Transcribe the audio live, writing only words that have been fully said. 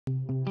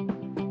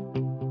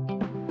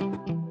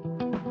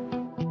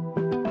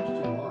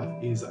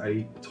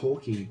a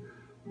talking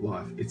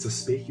life. It's a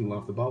speaking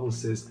life. The Bible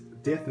says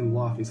death and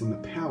life is in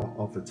the power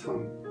of the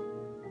tongue.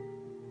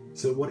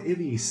 So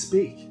whatever you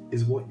speak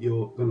is what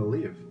you're going to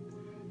live.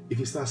 If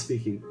you start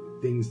speaking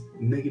things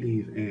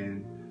negative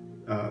and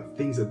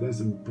things that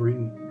doesn't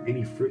bring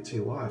any fruit to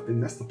your life, then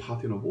that's the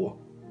path you're going to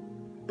walk.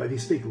 But if you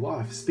speak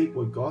life, speak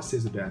what God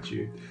says about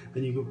you,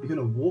 then you're going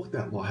to walk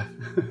that life.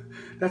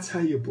 That's how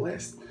you're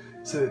blessed.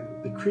 So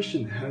the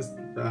Christian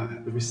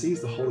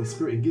receives the Holy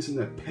Spirit and gives him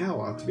that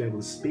power to be able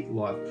to speak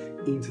life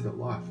into that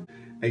life.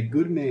 A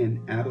good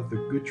man out of the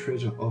good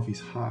treasure of his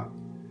heart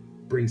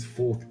brings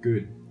forth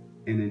good,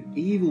 and an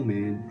evil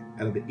man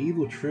out of the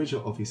evil treasure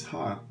of his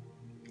heart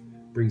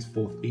brings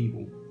forth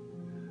evil.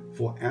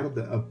 For out of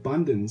the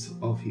abundance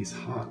of his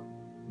heart,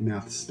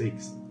 mouth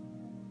speaks.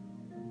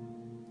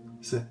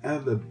 So out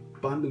of the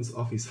abundance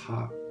of his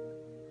heart,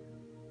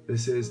 it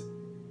says,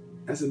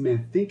 as a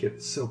man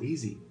thinketh, so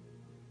is he.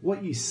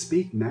 What you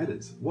speak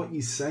matters. What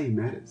you say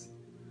matters.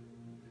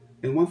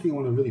 And one thing I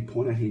want to really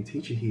point out here and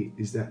teach you here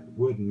is that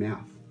word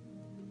mouth.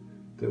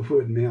 The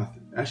word mouth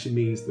actually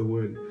means the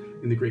word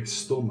in the Greek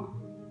stoma.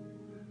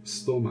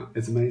 Stoma.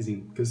 It's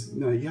amazing because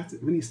you have to,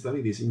 when you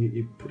study this and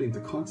you put it into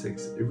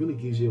context, it really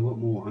gives you a lot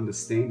more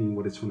understanding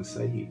what it's trying to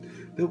say here.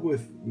 That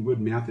word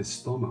mouth is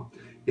stoma.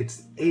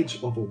 It's the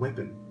edge of a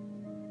weapon.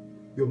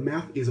 Your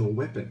mouth is a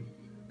weapon.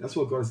 That's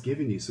what God has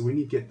given you. So when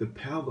you get the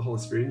power of the Holy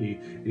Spirit in you,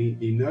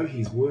 and you know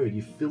His Word,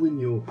 you fill in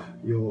your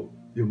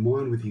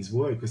mind with His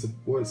Word, because the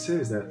Word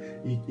says that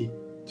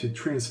to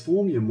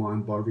transform your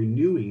mind by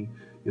renewing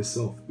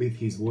yourself with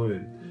His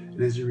Word.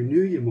 And as you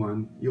renew your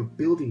mind, you're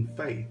building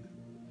faith,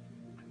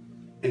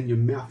 and your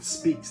mouth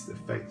speaks the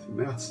faith.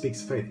 Mouth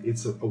speaks faith.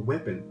 It's a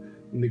weapon.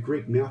 In the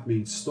Greek, mouth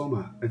means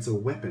stoma. It's a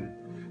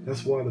weapon.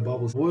 That's why the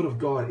Bible's Word of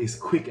God is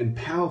quick and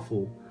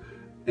powerful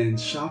and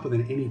sharper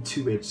than any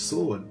two-edged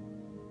sword.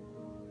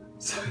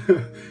 So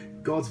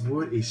God's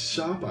word is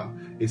sharper,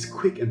 it's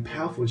quick and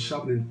powerful and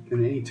sharper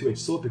than any two-edged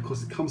sword,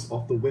 because it comes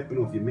off the weapon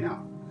of your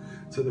mouth.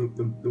 So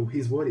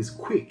His word is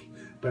quick,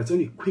 but it's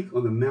only quick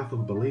on the mouth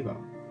of a believer.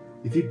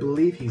 If you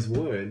believe His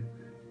word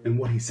and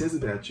what He says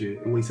about you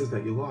and what He says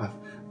about your life,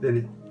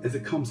 then as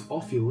it comes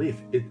off your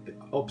lips,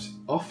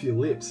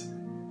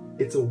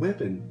 it's a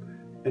weapon,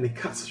 and it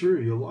cuts through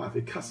your life.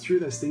 It cuts through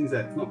those things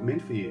that's not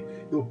meant for you.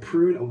 It will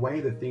prune away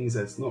the things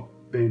that's not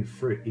bearing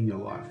fruit in your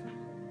life.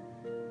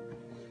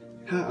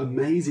 How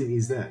amazing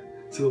is that?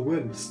 So the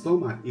word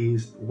stoma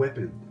is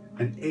weapon,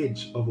 an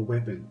edge of a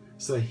weapon.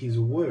 So His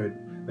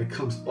word that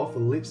comes off the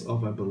lips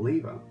of a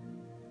believer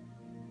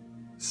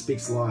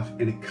speaks life,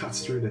 and it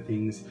cuts through the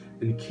things,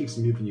 and it keeps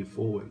moving you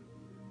forward.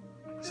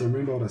 So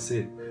remember what I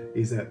said,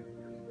 is that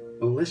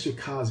unless your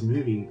car's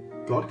moving,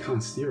 God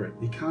can't steer it.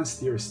 He can't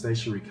steer a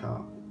stationary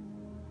car.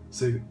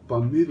 So by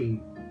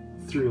moving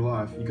through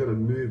life, you've got to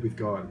move with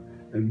God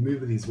and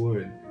move with His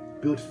word.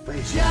 Build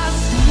faith.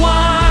 Just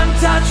one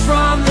touch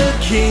from the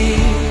King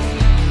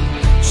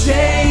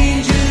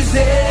changes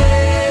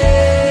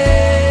everything.